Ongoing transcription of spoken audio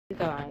You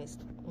guys,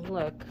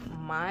 look,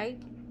 my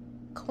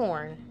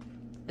corn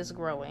is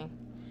growing.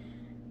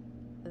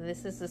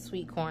 This is the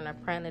sweet corn. I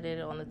planted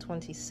it on the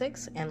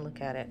 26th, and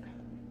look at it.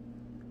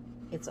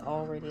 It's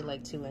already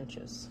like 2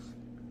 inches.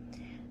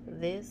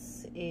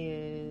 This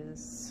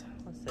is,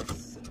 what's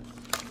this?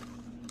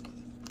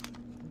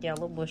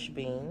 Yellow bush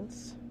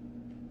beans.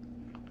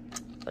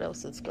 What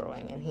else is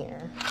growing in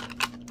here?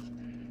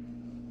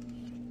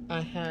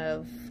 I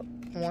have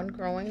one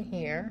growing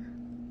here.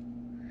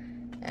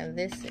 And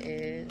this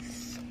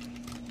is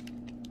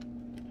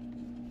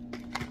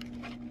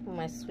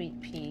my sweet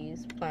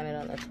peas planted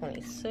on the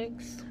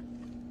 26th.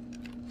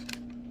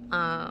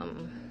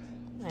 And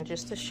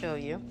just to show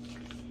you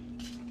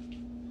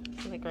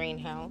the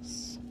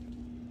greenhouse,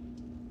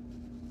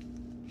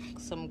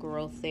 some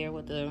growth there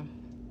with the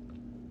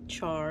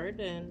chard,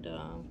 and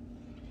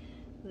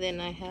then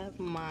I have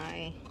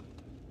my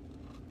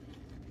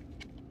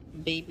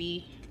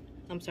beefsteak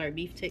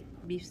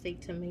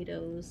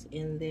tomatoes,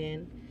 and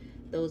then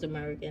those are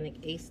my organic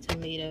Ace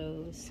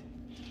tomatoes.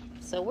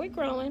 So we're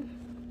growing.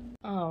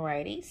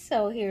 Alrighty,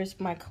 so here's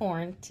my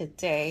corn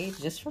today,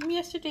 just from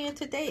yesterday and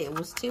today. It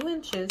was 2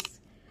 inches.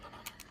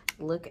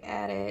 Look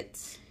at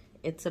it.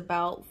 It's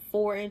about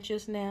 4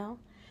 inches now.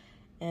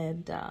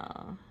 And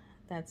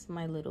that's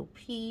my little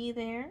pea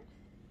there.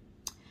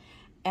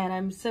 And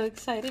I'm so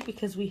excited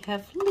because we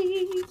have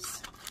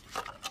leaves.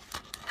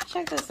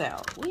 Check this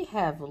out. We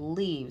have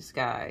leaves,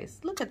 guys.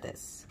 Look at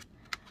this.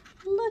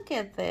 Look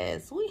at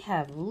this. We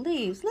have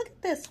leaves. Look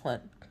at this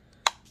one.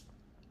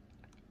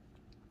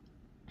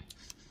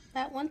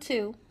 That one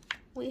too.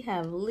 We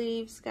have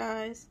leaves,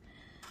 guys.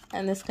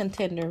 And this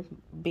contender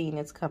bean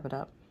is coming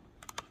up.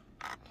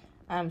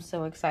 I'm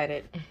so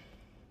excited.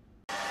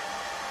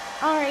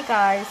 Alright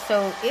guys,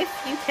 so if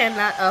you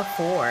cannot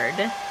afford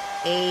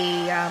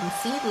a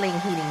seedling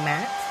heating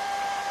mat,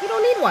 you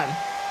don't need one.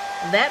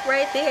 That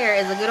right there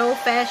is a good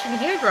old-fashioned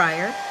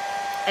hairdryer.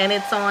 And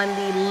it's on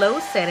the low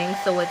setting,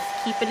 so it's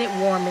keeping it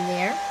warm in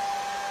there.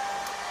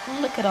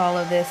 Look at all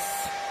of this.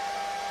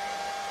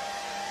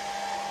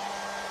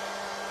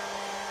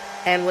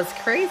 And what's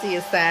crazy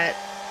is that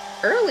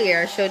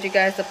earlier I showed you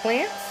guys the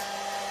plants,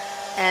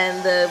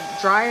 and the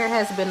dryer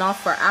has been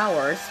off for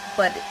hours,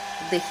 but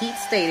the heat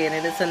stayed in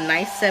it. It's a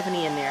nice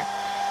 70 in there.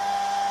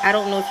 I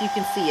don't know if you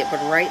can see it,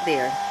 but right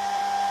there.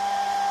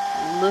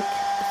 Look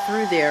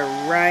through there,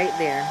 right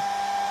there.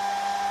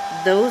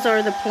 Those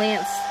are the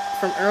plants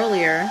from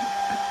earlier.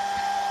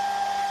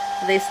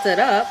 They stood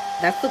up.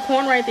 That's the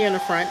corn right there in the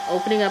front.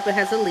 Opening up, it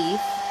has a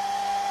leaf.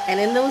 And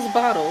in those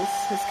bottles,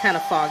 it's kind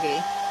of foggy.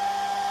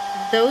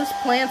 Those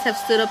plants have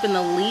stood up and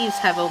the leaves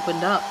have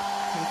opened up.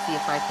 Let me see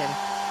if I can.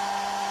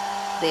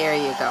 There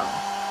you go.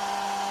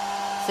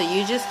 So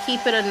you just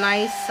keep it a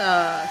nice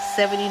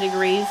 70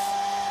 degrees,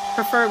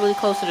 preferably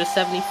closer to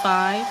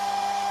 75.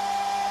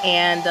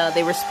 And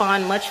they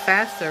respond much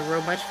faster,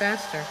 grow much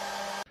faster.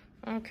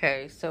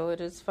 Okay, so it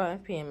is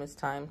 5 p.m. It's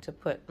time to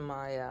put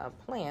my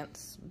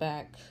plants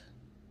back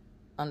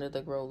under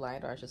the grow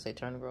light, or I should say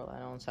turn the grow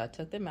light on. So I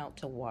took them out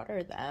to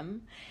water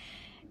them.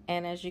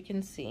 And as you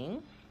can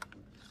see,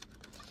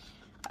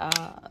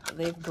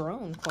 they've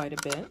grown quite a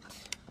bit.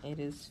 It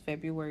is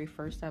February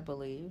 1st, I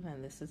believe,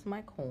 and this is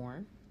my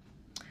corn.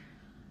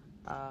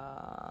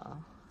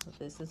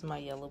 This is my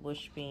yellow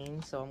bush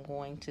bean, so I'm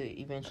going to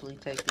eventually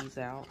take these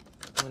out.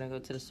 I'm going to go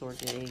to the store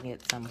today and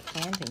get some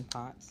planting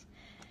pots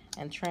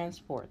and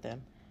transport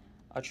them,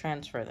 or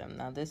transfer them.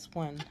 Now this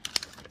one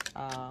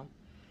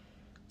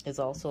is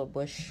also a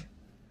bush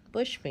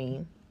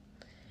bean,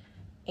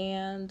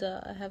 and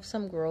I have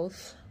some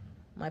growth.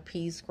 My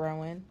peas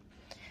growing.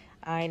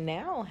 I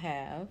now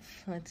have,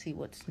 let's see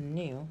what's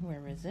new.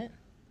 Where is it?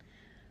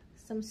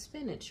 Some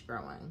spinach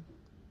growing.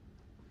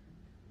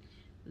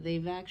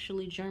 They've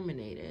actually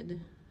germinated,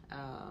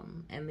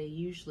 and they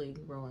usually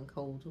grow in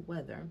cold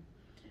weather.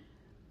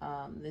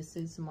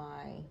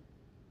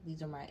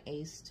 These are my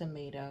Ace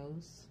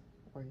tomatoes,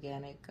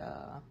 organic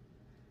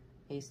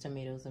Ace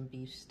tomatoes and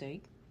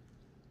beefsteak.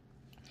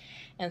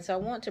 And so I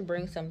want to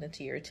bring something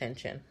to your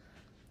attention.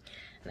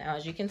 Now,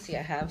 as you can see,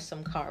 I have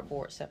some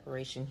cardboard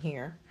separation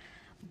here,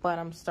 but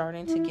I'm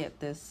starting to get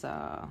this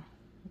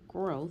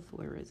growth.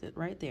 Where is it?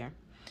 Right there.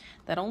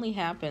 That only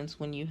happens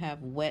when you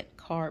have wet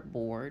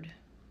cardboard,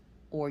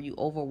 or you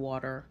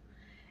overwater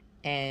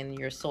and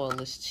your soil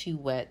is too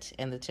wet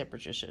and the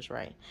temperature's just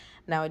right.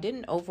 Now, I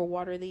didn't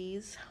overwater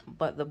these,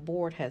 but the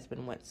board has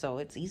been wet, so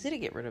it's easy to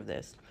get rid of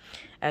this.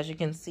 As you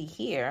can see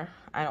here,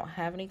 I don't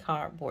have any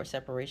cardboard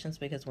separations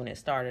because when it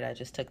started, I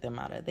just took them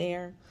out of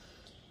there.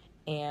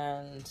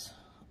 And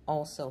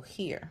also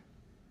here.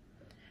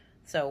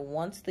 So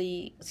once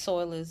the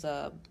soil is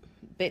a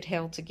bit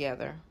held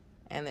together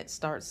and it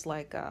starts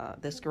like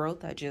this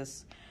growth, I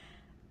just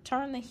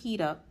turn the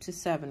heat up to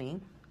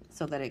 70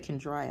 so that it can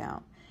dry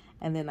out.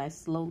 And then I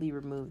slowly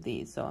remove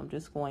these. So I'm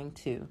just going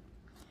to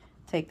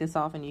take this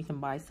off, and you can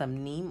buy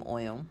some neem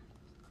oil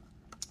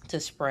to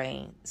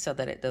spray so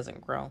that it doesn't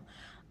grow.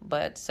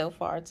 But so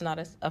far it's not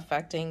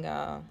affecting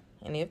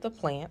any of the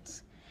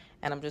plants.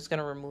 And I'm just going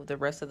to remove the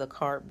rest of the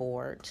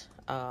cardboard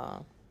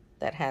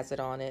that has it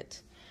on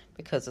it,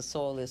 because the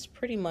soil is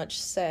pretty much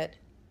set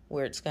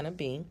where it's going to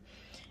be.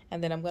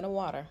 And then I'm going to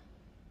water.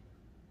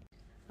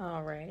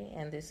 Alrighty,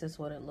 and this is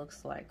what it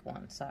looks like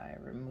once I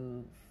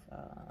remove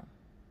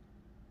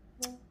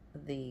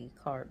the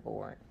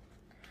cardboard.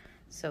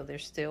 So they're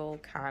still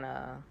kind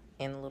of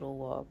in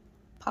little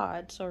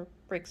pods or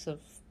bricks of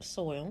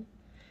soil,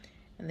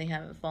 and they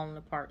haven't fallen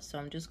apart. So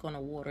I'm just going to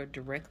water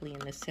directly in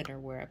the center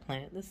where I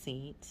planted the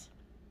seeds.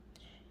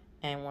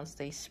 And once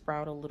they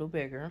sprout a little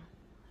bigger,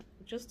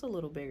 just a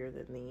little bigger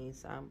than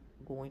these, I'm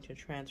going to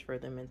transfer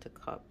them into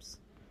cups.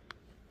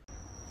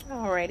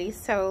 Alrighty,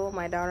 so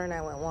my daughter and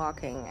I went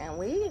walking, and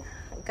we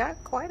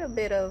got quite a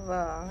bit of,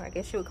 I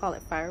guess you would call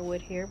it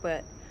firewood here,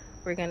 but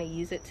we're going to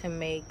use it to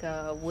make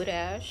wood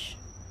ash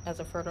as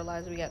a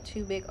fertilizer. We got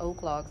 2 big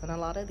oak logs, and a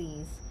lot of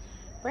these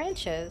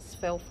branches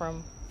fell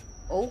from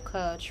oak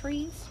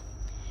trees,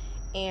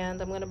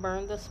 and I'm going to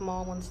burn the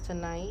small ones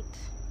tonight.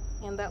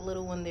 And that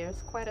little one there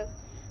is quite a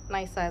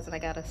nice size, and I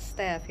got a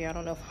staff here. I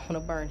don't know if I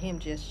want to burn him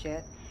just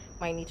yet.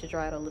 Might need to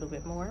dry it a little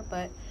bit more,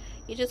 but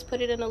you just put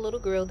it in a little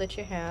grill that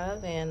you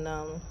have, and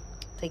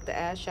take the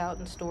ash out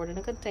and store it in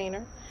a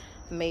container,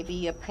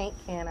 maybe a paint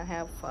can. I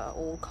have an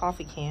old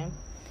coffee can,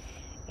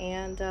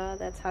 and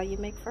that's how you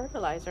make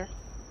fertilizer.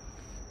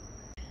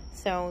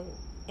 So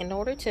in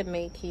order to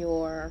make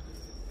your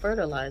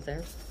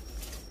fertilizer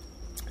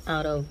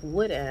out of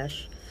wood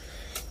ash,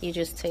 you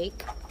just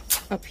take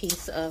a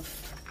piece of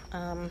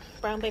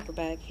brown paper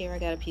bag. Here I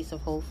got a piece of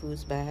Whole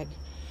Foods bag,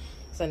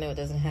 because I know it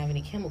doesn't have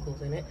any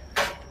chemicals in it.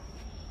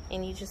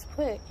 And you just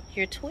put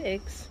your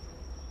twigs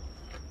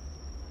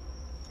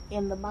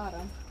in the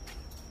bottom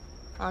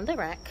on the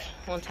rack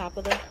on top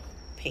of the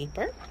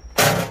paper,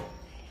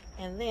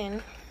 and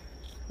then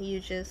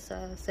you just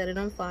set it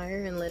on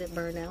fire and let it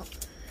burn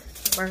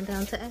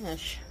down to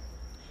ash.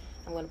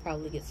 I'm going to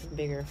probably get some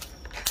bigger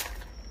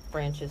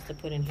branches to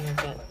put in here,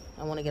 but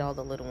I want to get all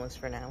the little ones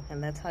for now.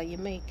 And that's how you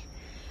make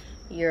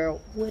your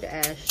wood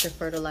ash to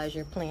fertilize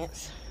your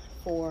plants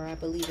for, I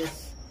believe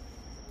is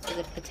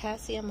it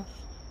potassium?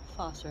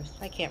 Phosphorus,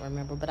 I can't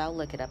remember, but I'll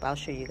look it up. I'll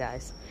show you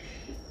guys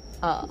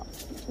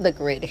the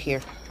grid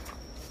here.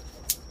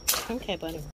 Okay, buddy.